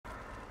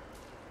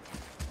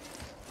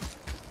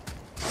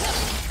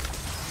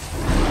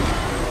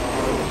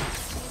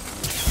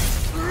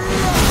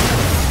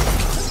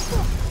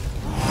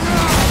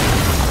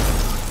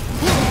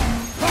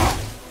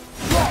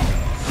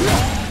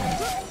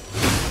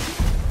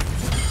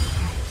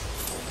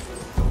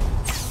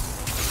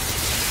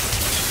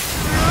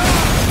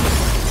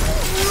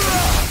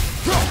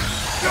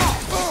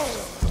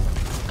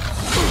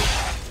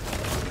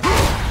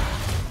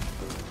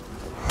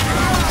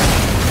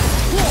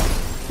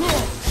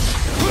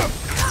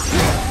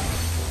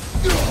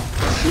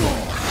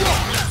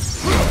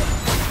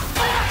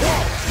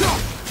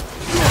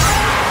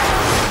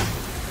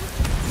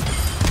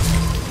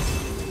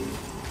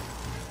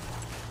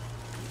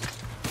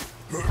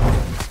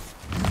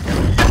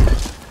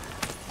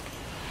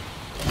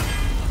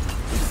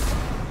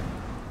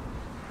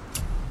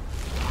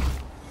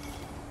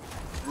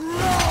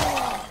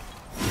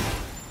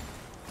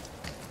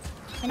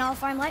An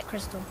all-fine light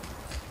crystal.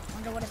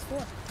 Wonder what it's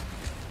for.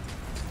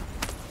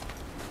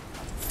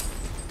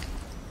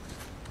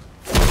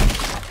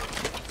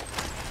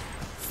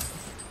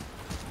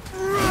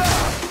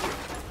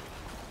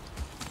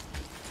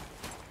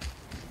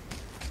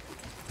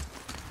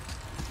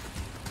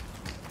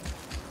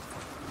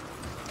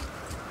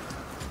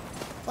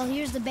 Well,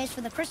 here's the base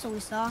for the crystal we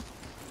saw.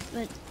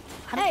 But,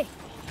 hey,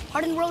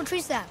 hardened world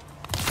tree sap.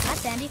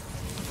 That's handy.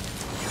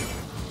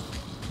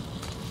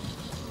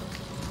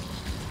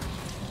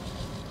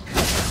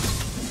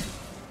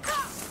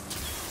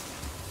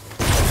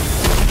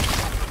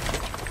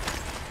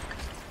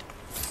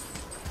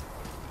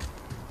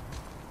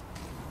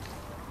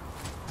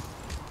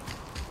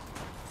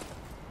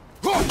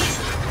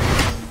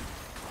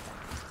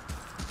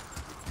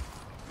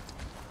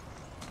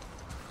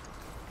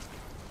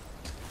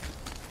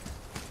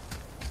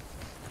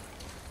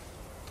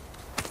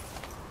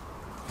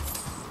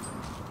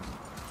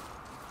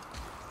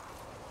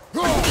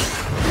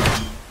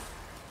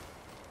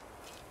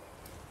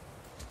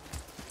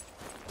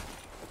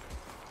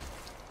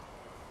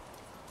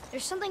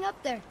 There's something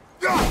up there.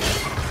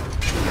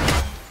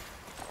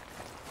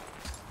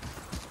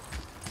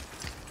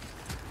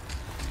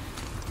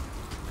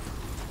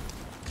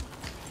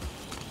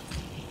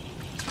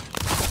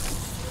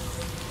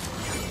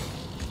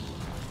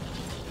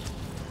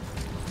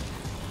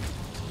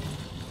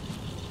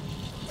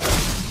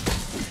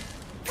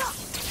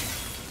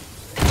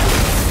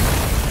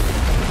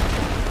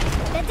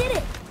 That did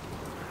it.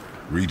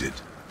 Read it.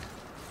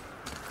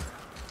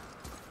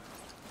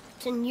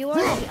 To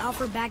Njord, we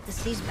offer back the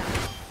seas bound.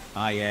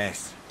 Ah,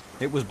 yes.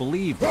 It was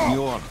believed that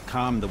Njord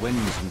calmed the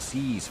winds and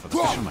seas for the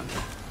fishermen.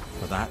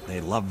 For that,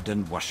 they loved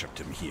and worshipped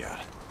him here.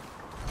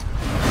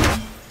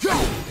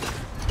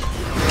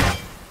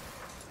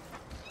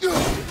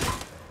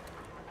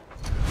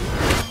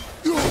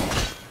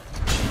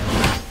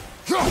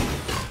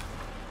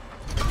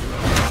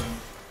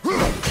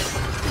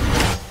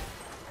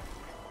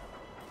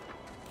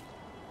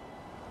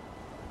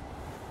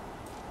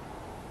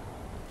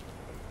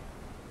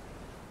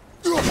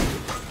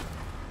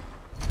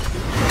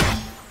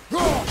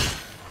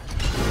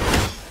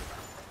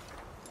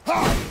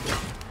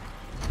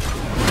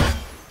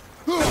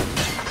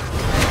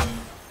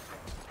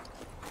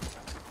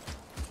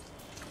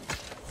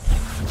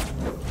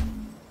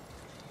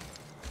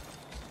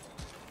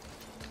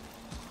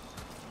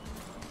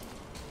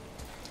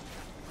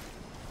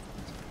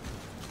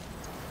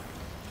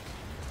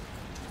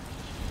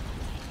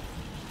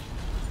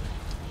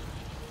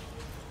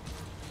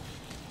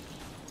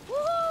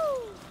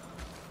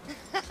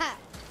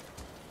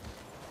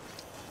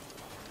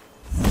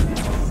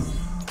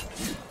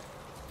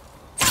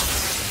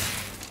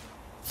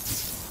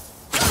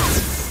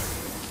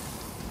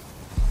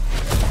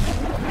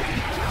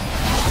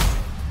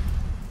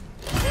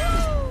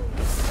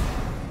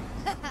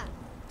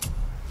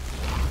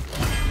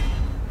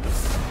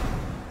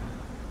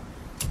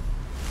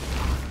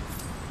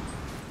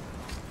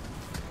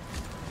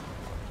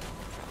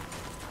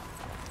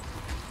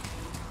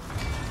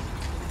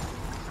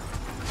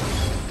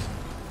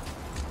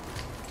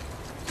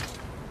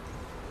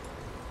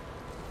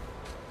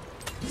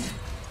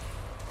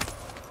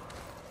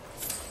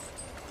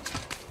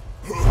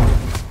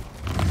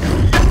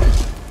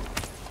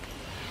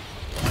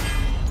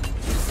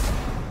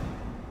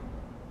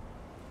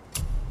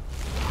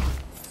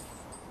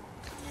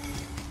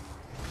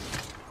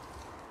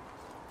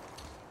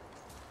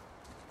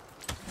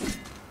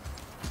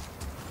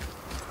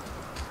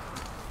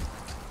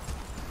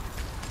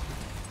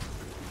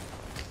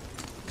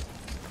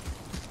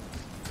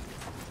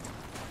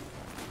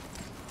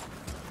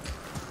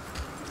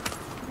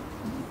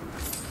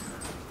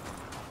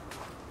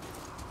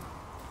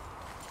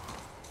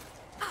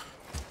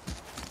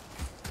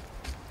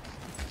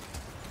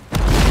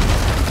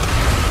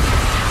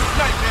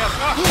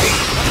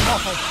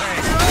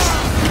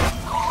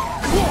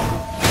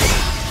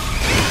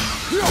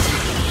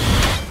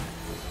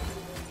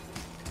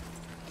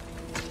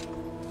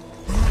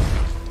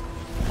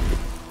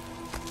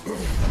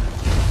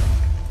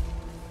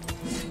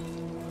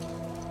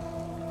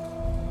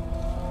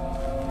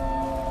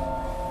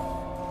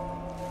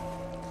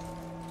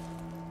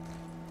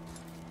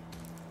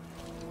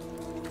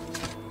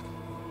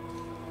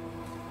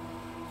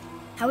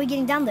 How are we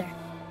getting down there?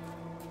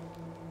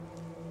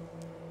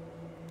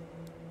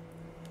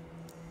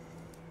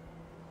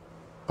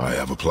 I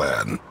have a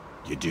plan.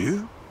 You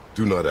do?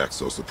 Do not act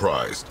so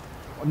surprised.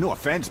 Oh, no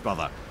offense,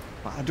 brother,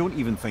 but I don't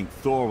even think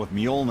Thor with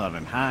Mjolnir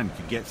in hand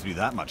could get through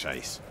that much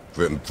ice.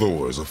 Then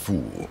Thor is a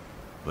fool.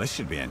 This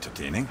should be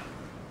entertaining.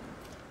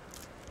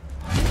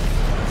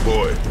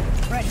 Boy.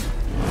 Ready.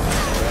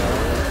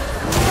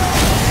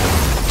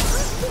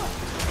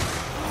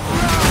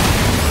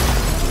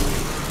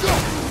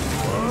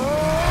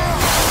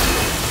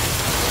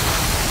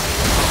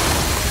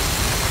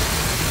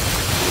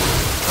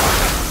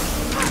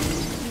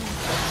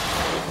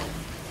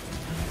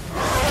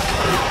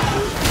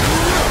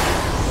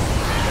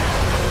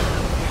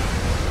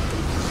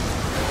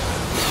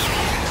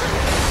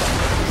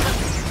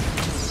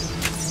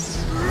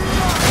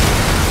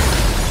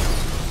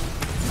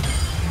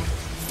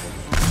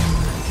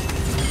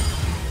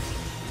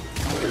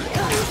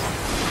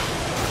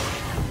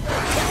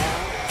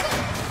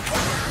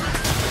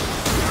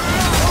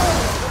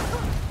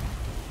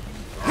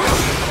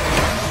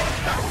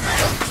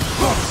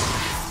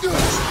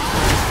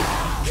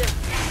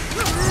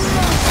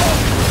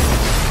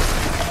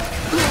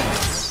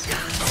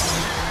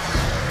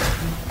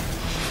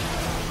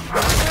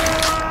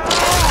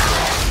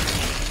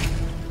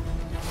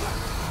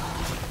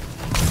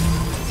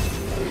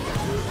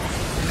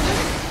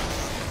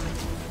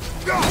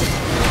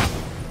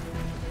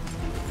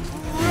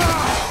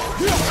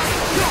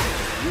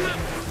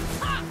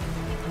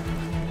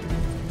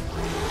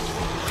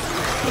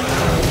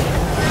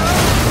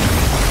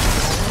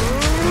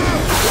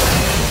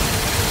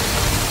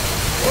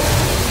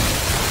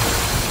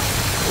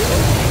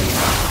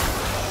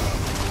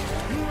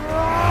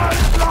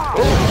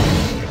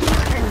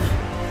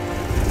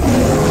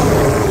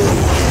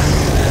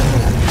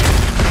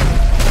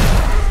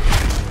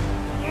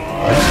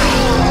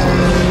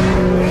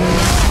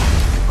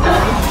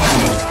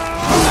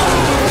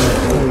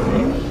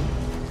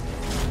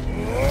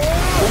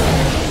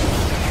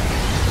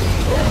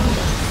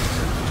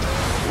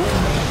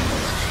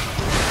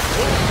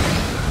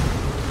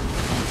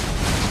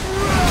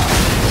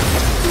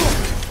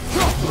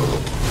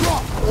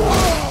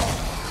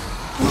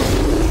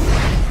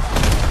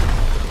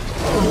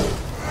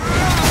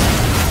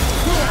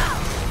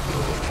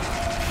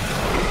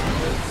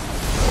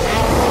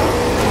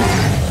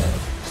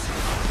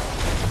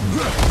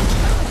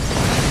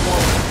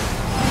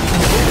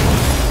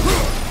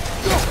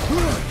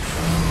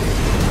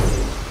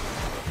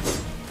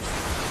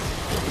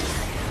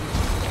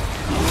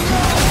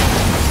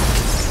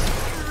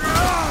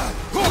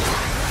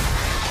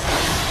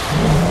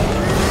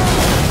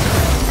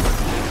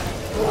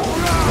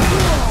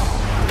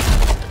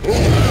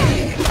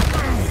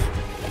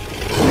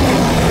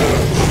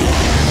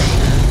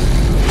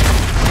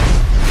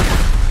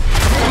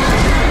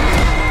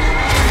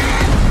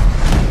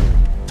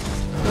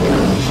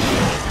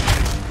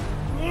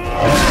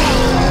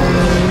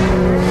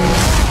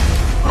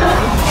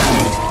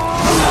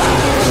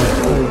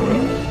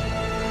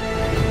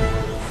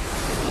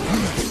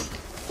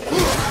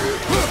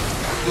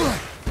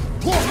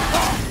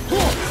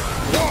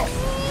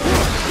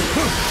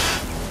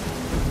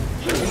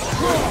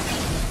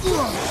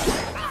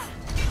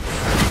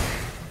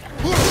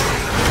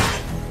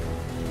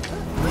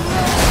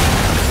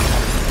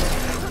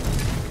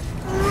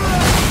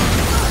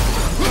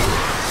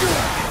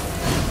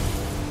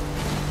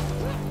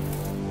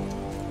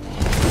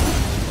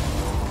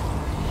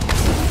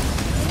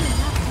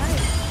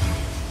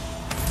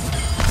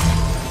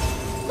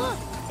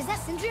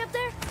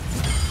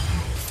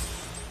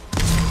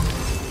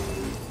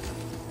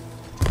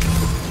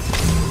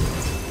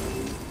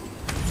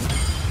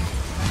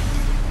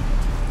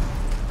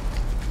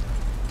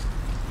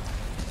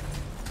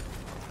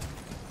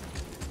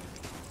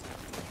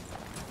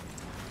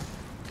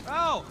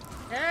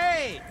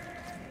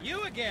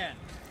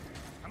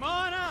 Come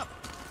on up!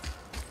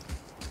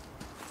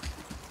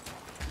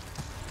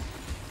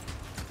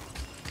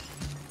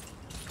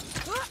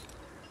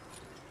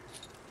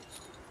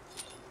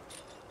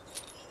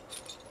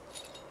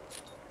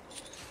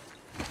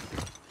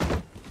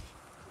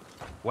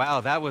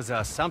 Wow, that was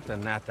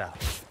something, that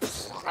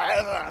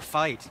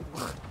fight.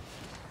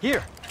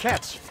 Here,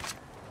 catch.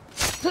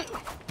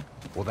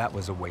 Well, that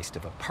was a waste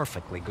of a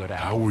perfectly good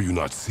How hour. were you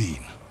not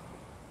seen?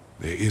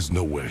 There is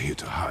nowhere here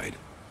to hide.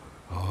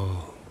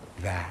 Oh,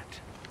 that.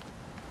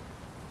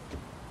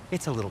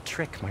 It's a little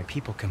trick my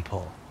people can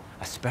pull.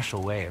 A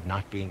special way of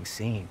not being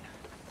seen.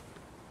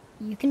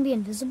 You can be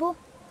invisible?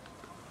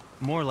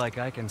 More like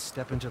I can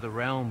step into the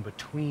realm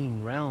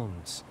between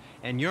realms.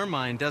 And your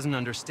mind doesn't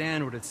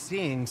understand what it's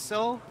seeing,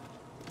 so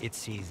it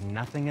sees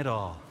nothing at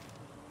all.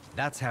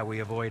 That's how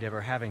we avoid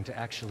ever having to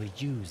actually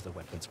use the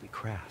weapons we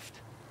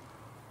craft.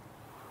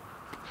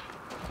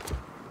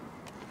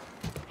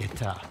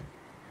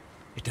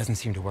 It doesn't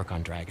seem to work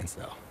on dragons,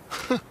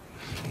 though.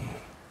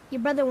 Your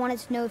brother wanted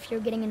to know if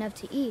you're getting enough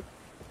to eat.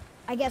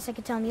 I guess I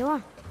could tell him you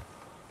are.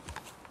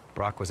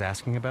 Brock was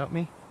asking about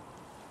me?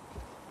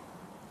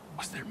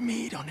 Was there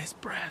meat on his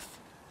breath?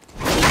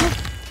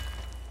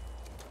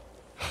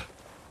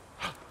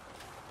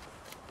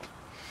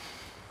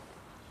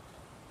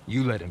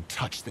 You let him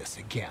touch this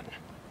again.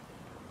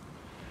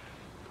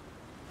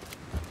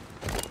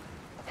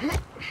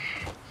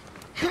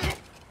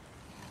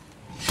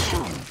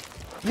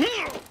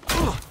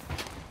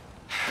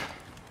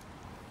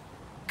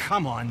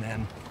 Come on,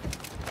 then.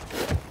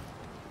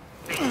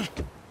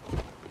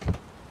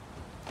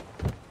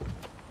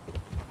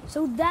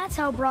 So that's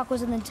how Brock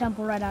was in the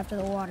temple right after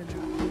the water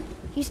drop.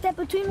 He stepped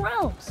between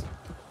realms.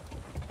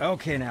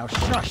 Okay, now,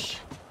 shush!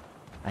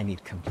 I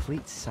need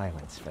complete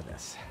silence for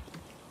this.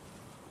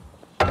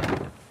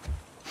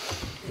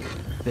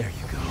 There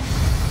you go.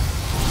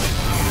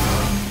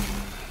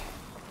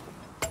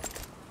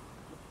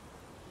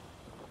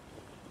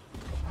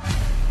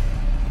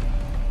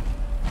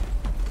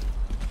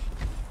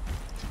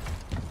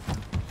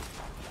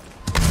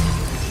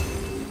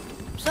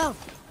 So,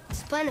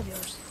 it's a plan of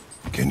yours.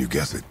 Can you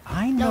guess it?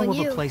 I know Knowing of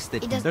a you, place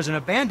that... he does- There's an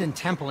abandoned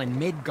temple in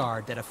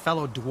Midgard that a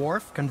fellow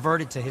dwarf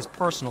converted to his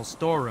personal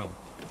storeroom.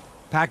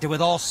 Packed it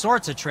with all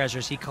sorts of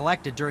treasures he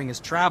collected during his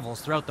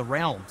travels throughout the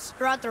realms.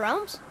 Throughout the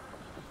realms?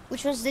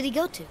 Which ones did he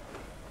go to?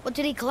 What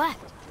did he collect?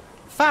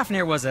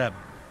 Fafnir was a,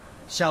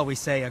 shall we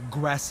say,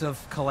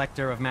 aggressive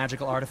collector of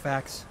magical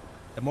artifacts.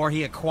 The more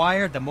he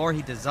acquired, the more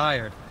he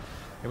desired.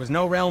 There was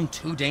no realm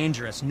too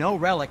dangerous, no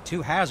relic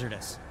too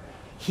hazardous.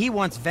 He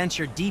once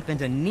ventured deep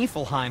into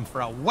Niflheim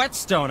for a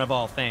whetstone of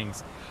all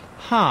things.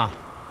 Huh.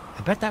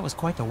 I bet that was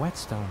quite the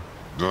whetstone.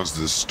 Does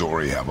this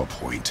story have a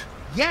point?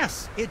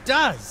 Yes, it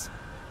does.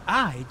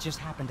 I just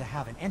happen to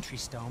have an entry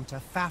stone to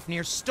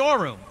Fafnir's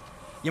storeroom.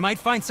 You might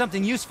find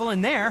something useful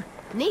in there.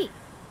 Neat.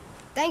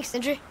 Thanks,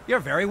 Sindri. You're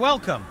very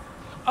welcome.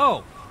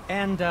 Oh,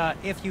 and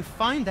if you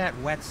find that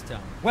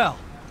whetstone, well,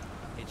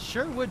 it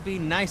sure would be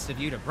nice of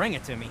you to bring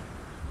it to me.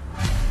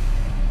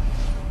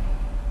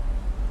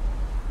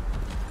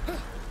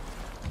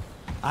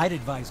 I'd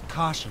advise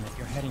caution if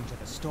you're heading to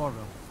the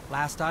storeroom.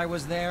 Last I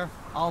was there,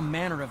 all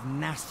manner of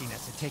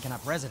nastiness had taken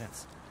up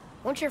residence.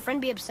 Won't your friend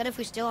be upset if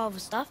we steal all of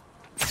his stuff?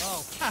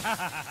 Oh,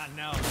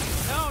 no.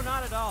 No,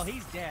 not at all.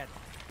 He's dead,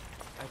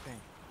 I think.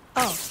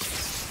 Oh,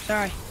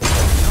 sorry.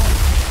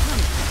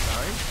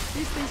 Sorry.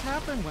 These things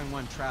happen when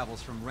one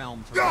travels from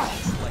realm to realm,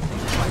 collecting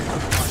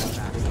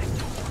artifacts.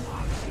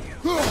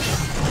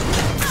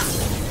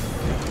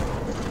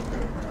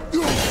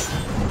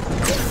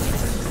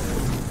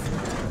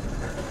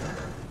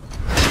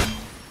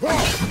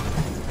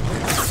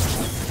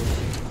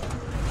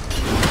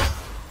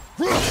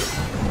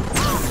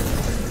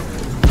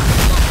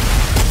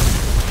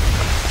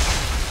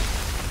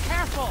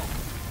 Careful!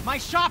 My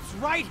shop's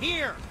right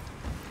here!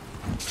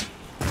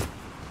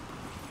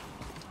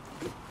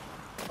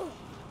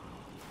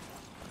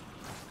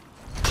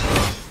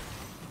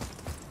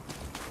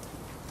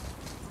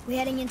 We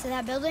heading into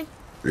that building?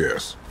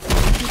 Yes. You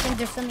think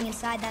there's something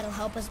inside that'll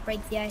help us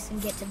break the ice and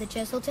get to the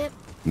chisel tip?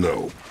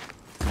 No.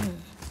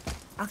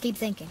 I'll keep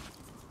thinking.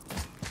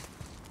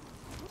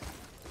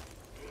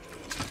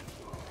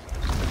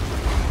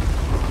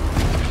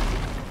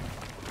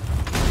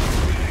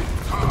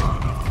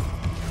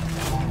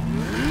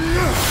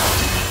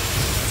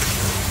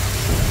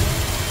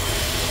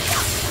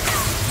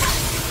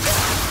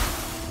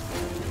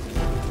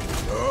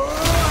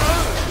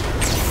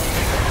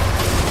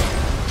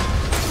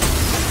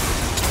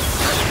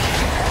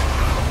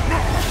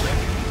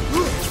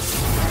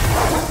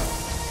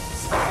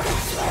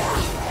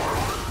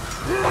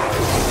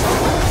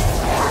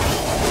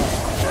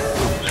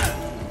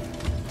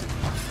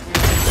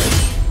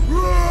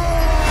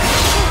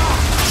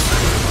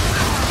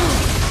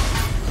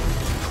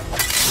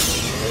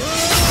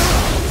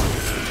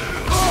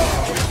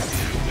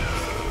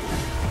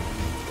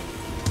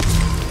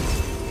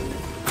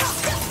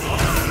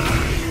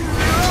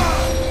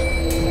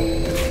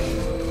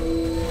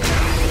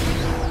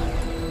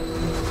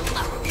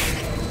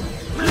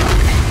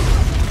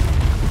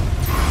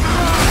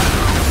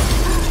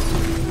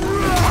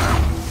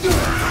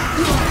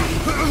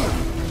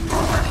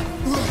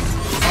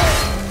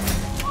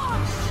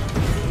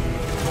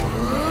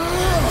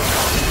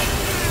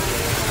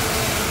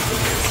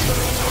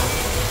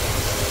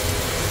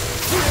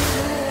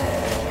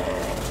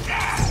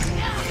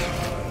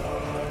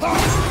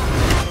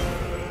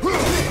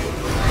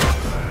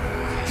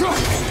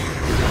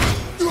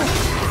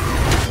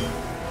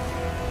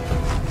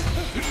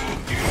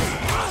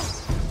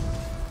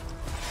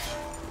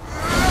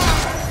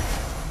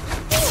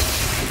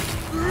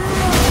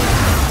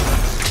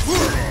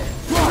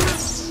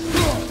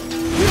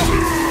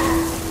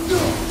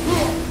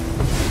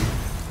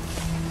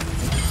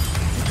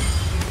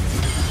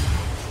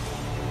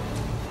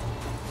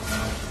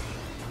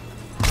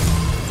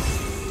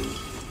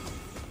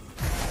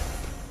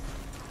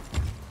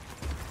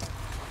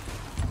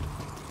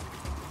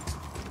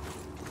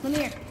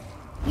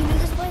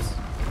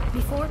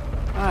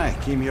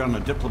 Came here on a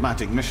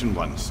diplomatic mission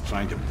once,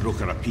 trying to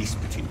broker a peace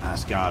between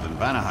Asgard and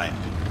Vanaheim.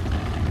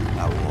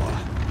 That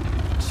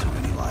war. So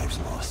many lives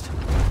lost.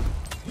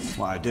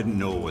 What I didn't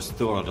know was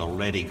Thor had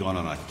already gone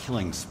on a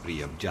killing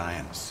spree of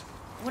giants.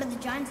 What do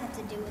the giants have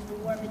to do with the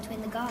war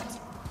between the gods?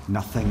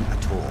 Nothing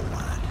at all,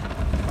 lad.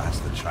 That's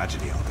the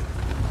tragedy of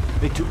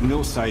it. They took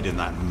no side in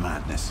that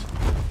madness.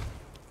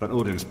 But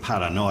Odin's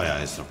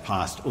paranoia is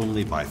surpassed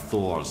only by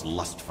Thor's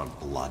lust for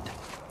blood.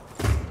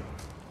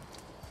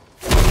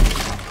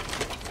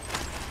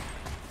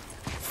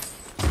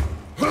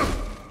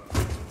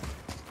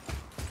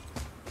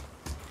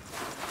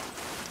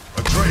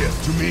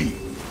 Atreus, to me!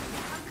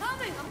 I'm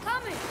coming!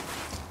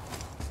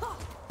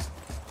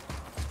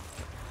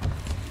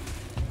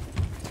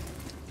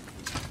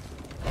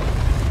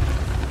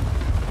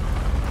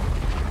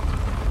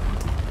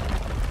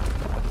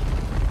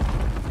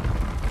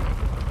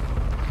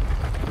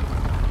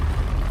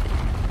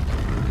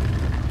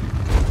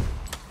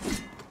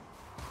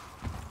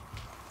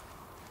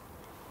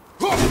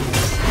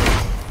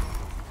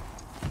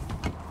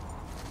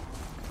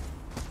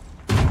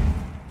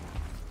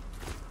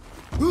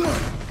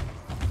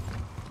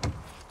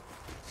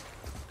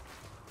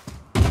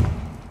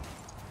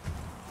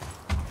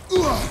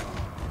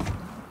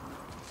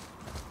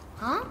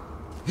 Huh?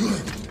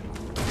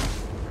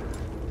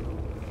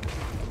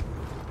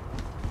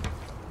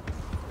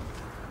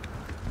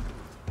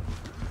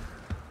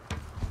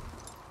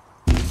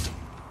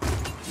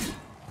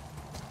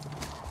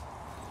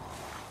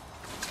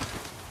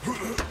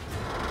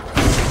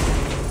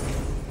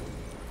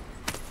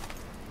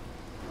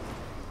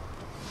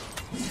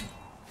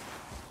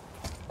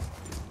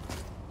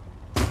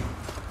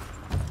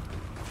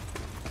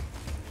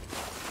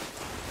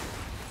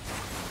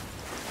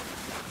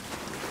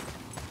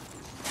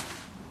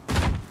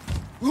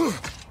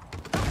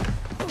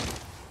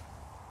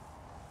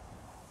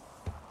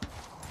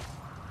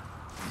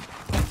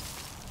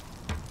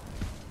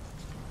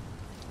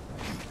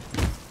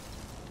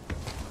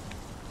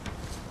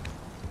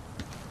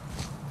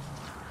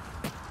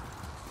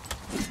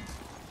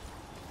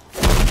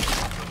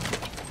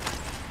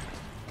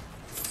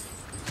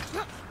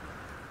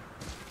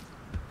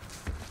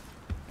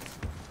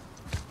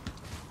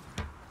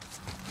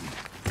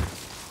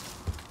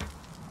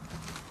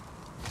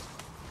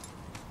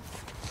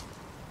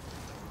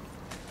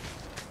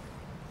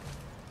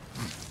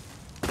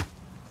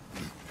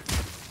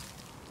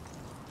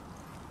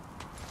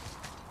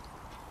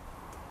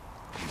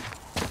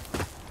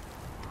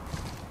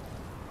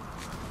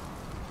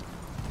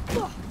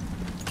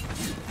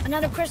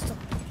 Another crystal.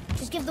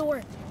 Just give the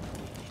word.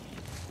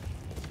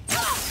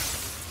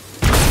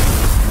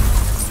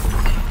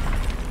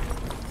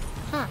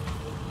 Huh.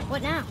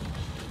 What now?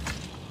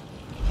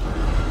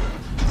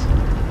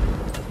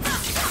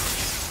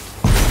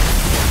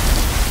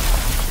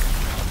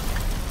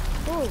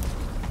 Ooh,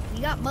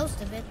 you got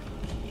most of it.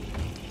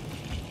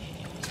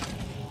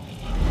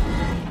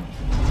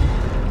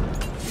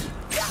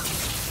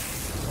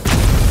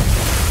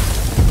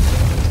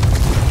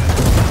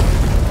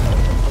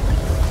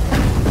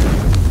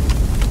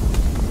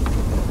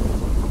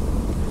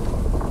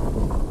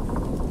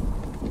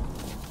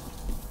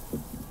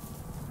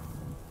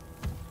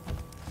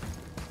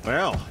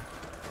 Well,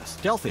 a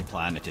stealthy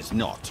plan it is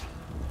not.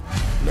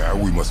 Now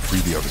we must free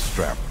the other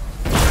strap.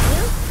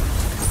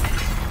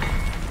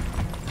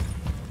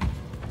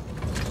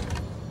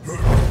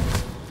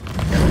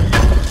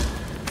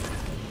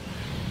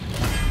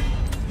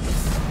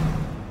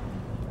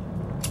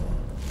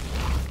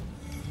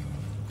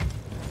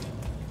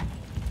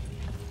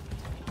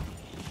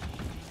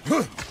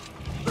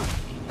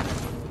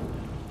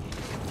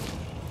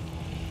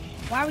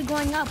 Why are we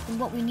going up when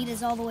what we need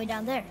is all the way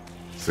down there?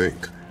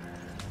 Think.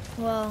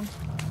 Well,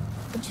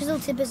 the chisel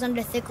tip is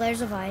under thick layers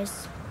of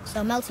ice,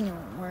 so melting it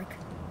won't work.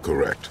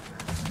 Correct.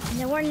 And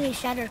there weren't any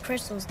shattered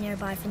crystals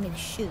nearby for me to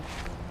shoot,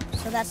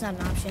 so that's not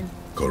an option.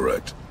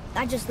 Correct.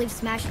 That just leaves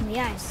smashing the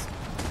ice.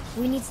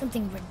 We need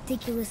something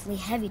ridiculously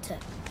heavy to...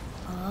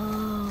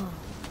 Oh,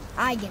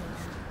 I get it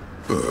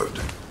now. Good.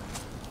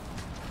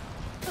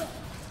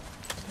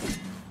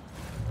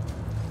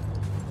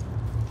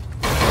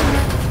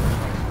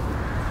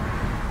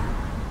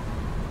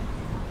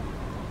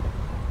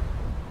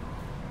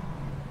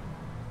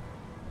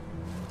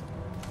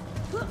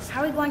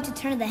 How are we going to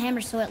turn the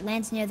hammer so it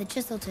lands near the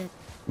chisel tip?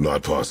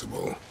 Not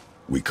possible.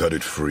 We cut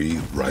it free,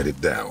 write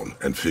it down,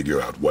 and figure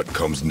out what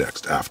comes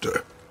next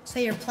after. So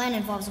your plan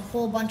involves a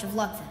whole bunch of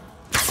luck then?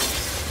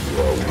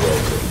 You are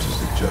welcome to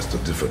suggest a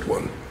different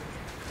one.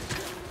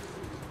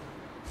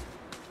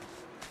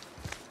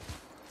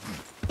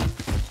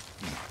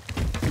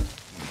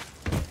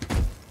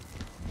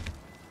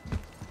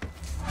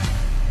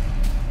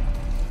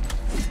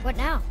 What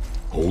now?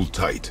 Hold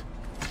tight.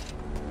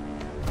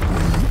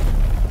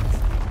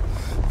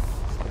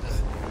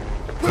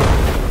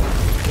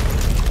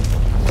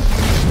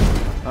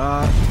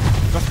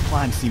 This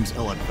plan seems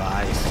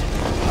ill-advised.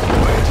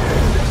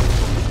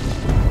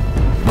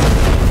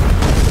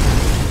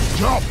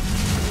 Jump!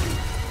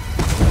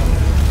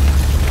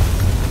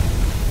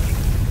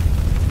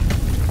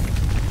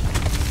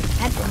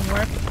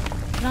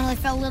 It only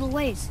fell a little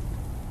ways.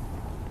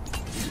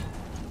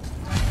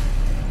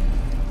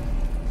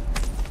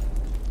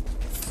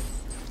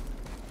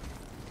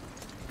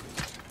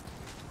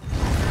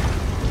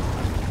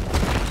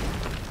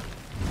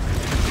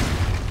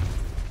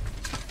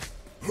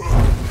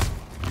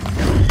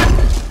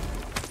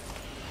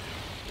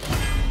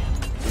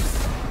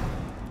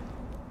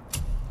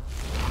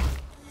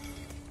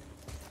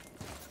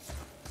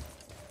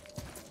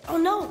 Oh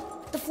no!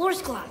 The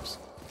floor's collapsed.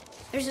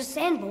 There's a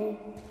sand bowl,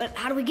 but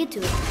how do we get to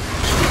it?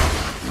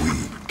 We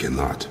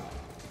cannot.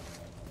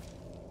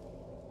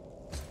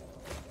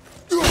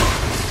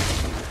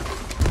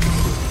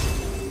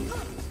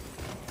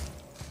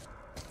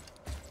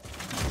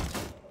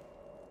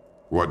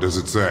 What does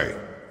it say?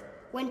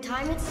 When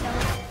time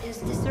itself is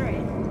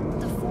disarrayed,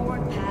 the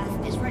forward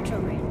path is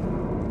retrograde.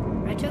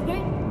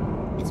 Retrograde?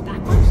 It's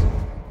backwards?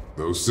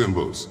 Those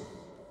symbols.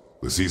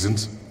 The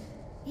seasons?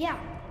 Yeah,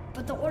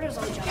 but the order's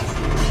on jump.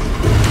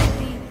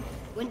 Maybe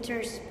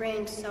winter,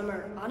 spring,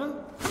 summer, autumn?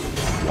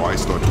 Why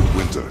start with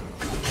winter?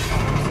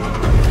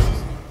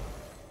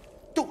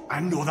 Don't I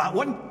know that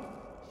one?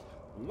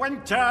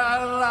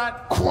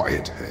 Winter...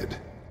 Quiet, head.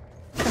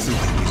 Doesn't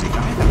like music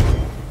either.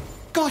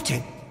 Got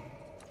it.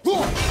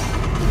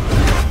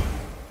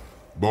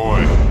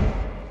 Boy.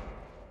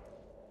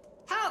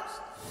 House!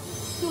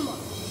 Sumo.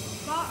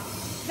 Bar.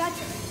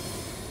 Veteran.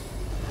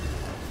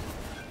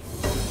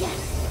 Yes!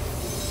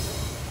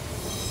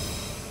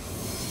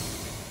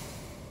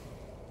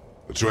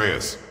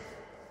 Atreus.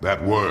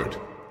 That word.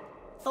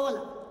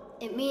 Thola.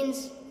 It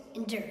means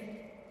endure.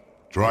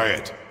 Try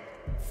it.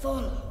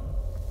 Thola.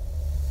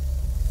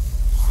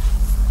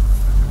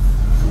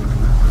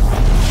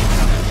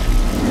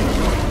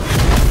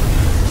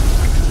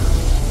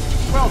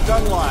 Well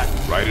done,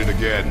 lad. Write it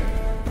again.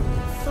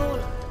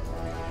 Thola.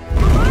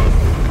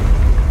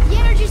 Horizon! The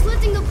energy's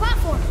lifting the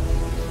platform!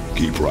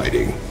 Keep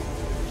writing.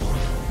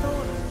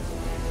 Thola.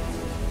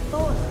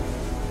 Thola.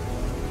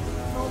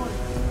 Thola.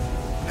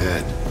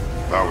 Head.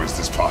 How is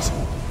this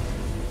possible?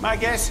 My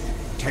guess?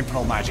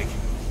 Temporal magic.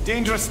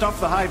 Dangerous stuff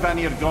the High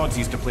Vanir gods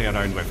used to play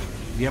around with.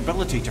 The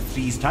ability to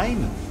freeze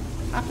time.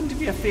 Happened to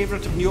be a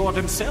favorite of Njord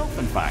himself,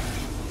 in fact.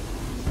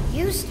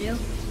 Used to.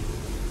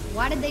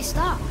 Why did they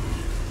stop?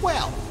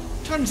 Well,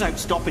 turns out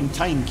stopping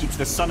time keeps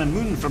the sun and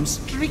moon from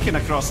streaking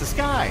across the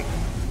sky.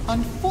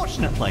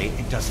 Unfortunately,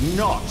 it does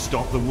not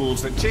stop the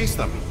wolves that chase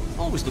them,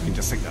 always looking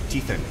to sink their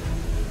teeth in.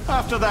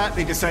 After that,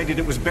 they decided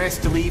it was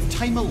best to leave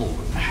time alone.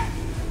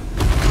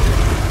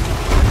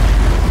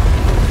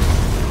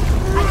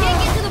 I can't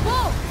get to the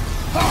bowl!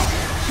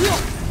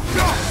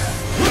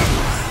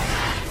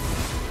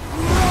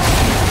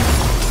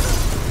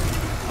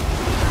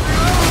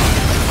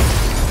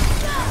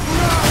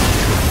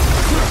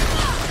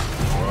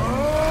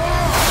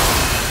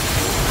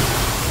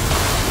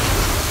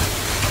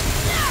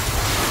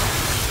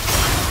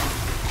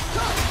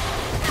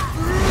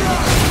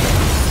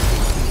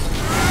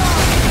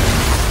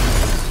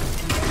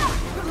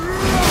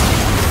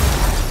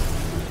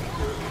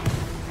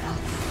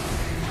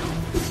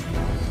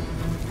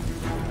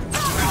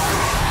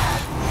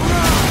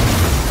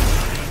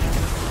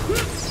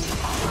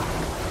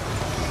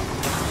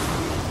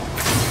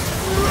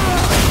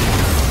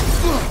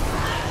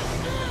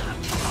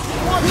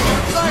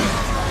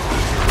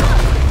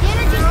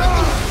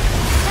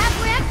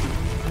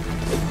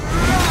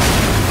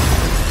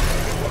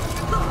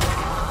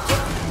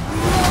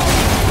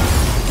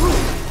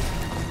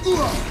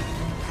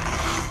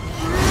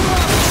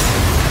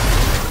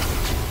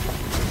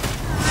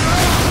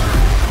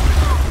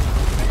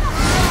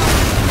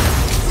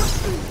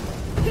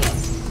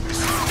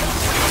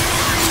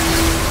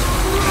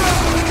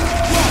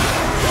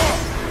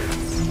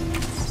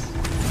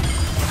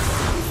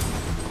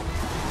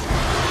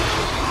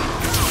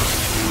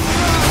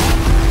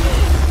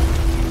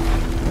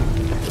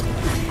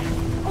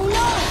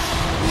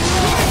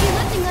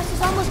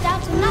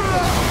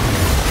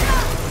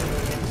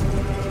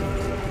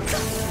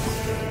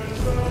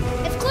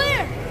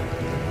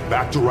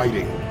 Back to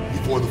writing,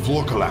 before the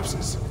floor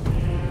collapses.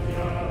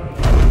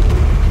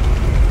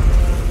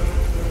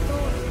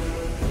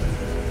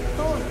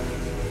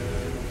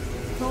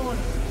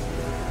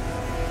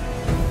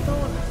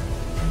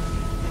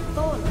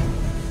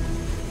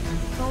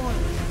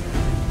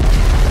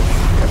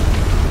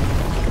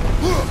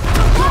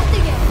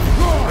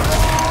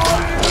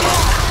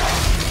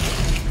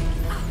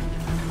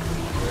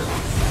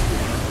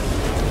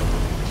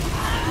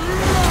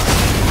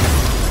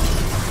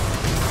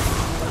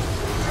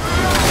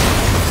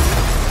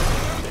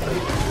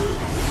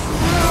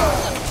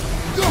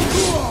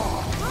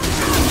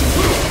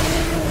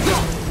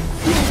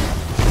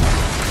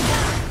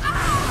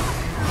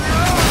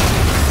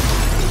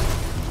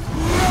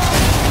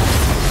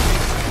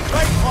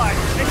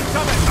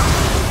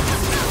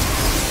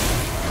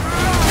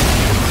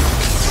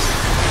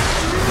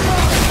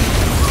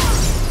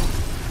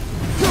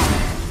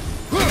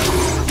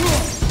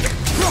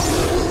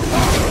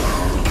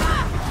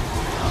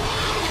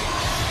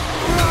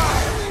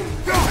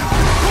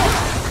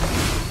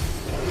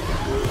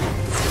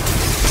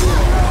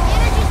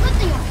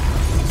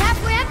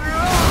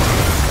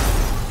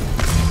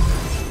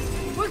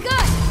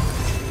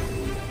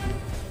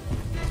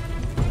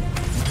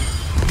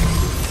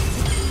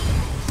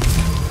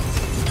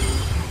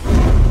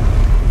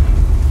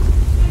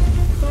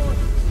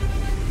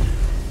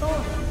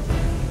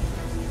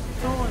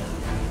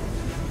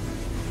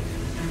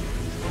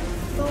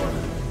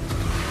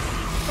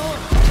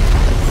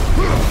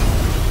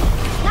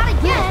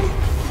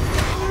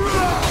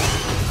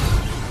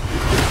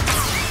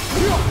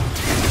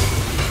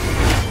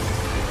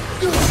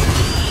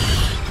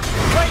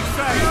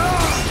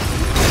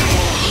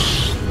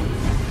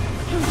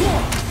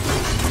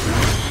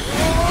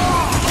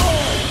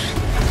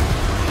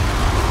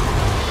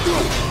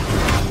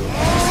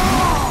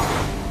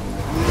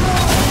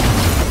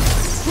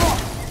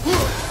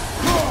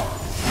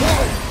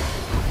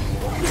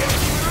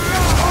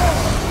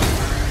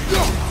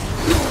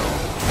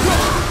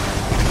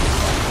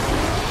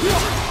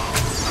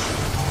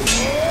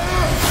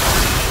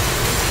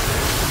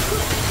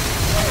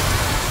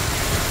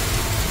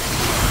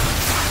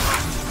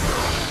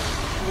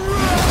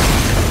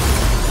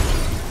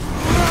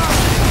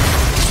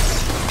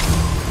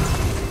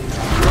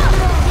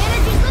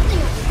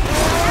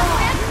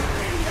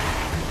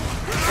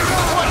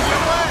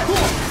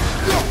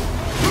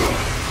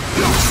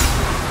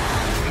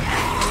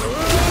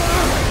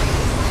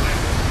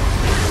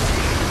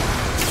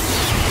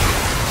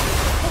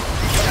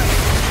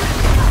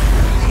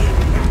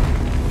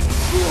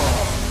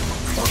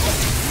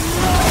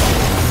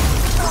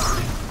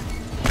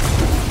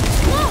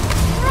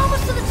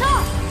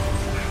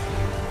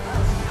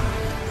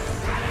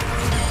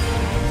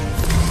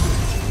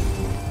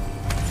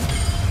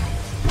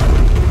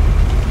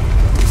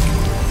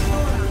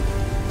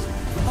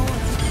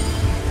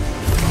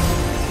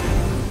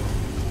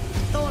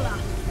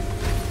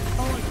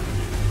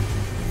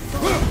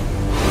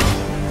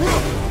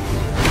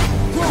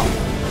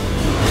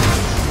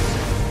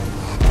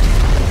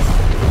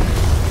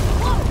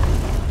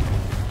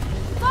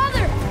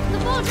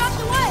 chisel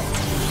dropped away!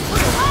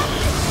 Look at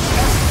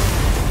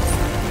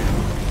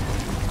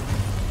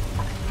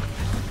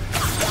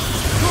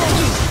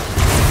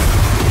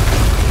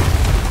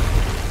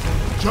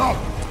Jump!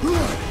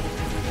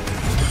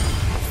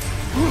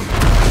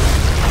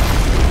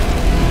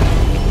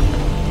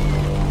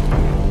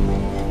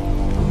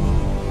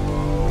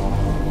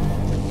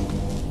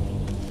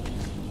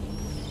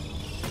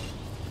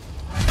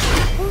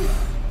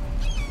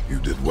 You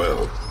did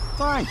well.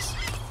 Thanks.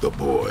 The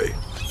boy.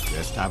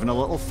 Just having a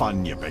little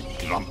fun, you big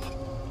grump.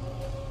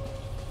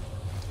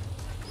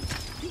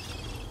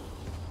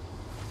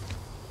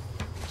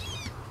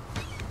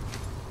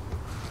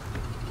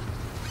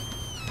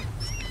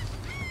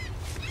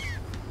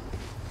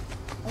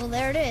 Well,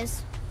 there it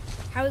is.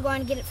 How are we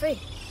going to get it free?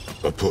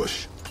 A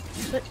push.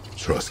 But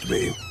Trust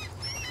me.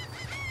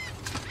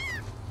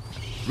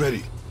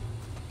 Ready.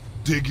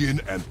 Dig in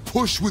and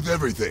push with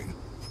everything.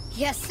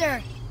 yes,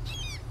 sir.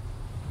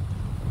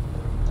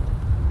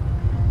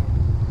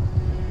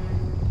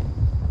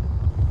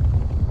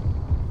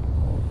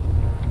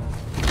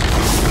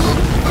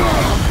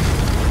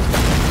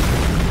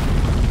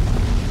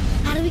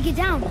 How do we get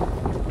down?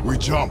 We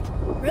jump.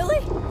 Really?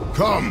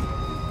 Come.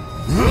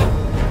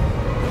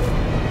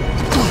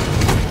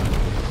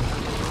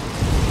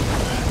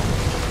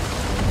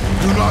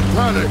 Do not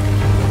panic.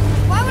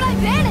 Why would I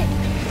panic?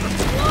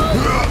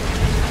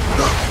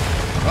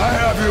 I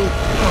have you.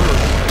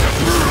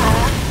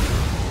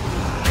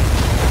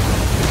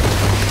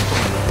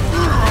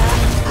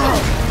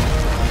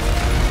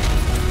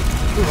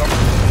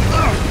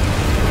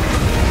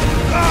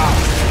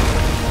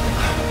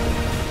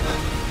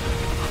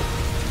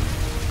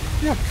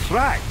 You're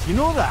cracked, you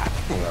know that?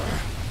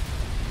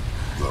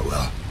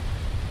 Well.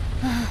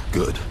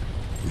 Good.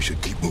 We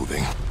should keep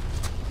moving.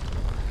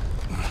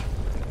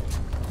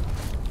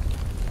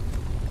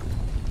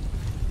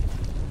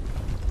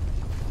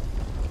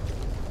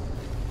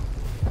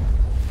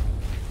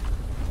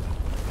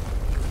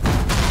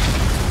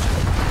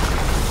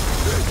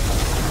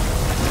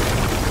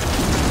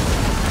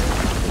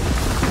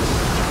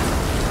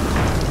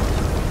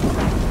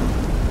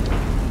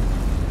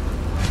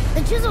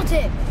 The chisel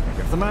tip.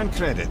 Give the man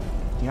credit.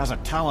 He has a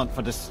talent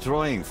for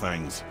destroying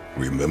things.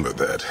 Remember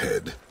that,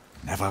 Head.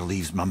 Never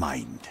leaves my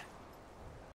mind.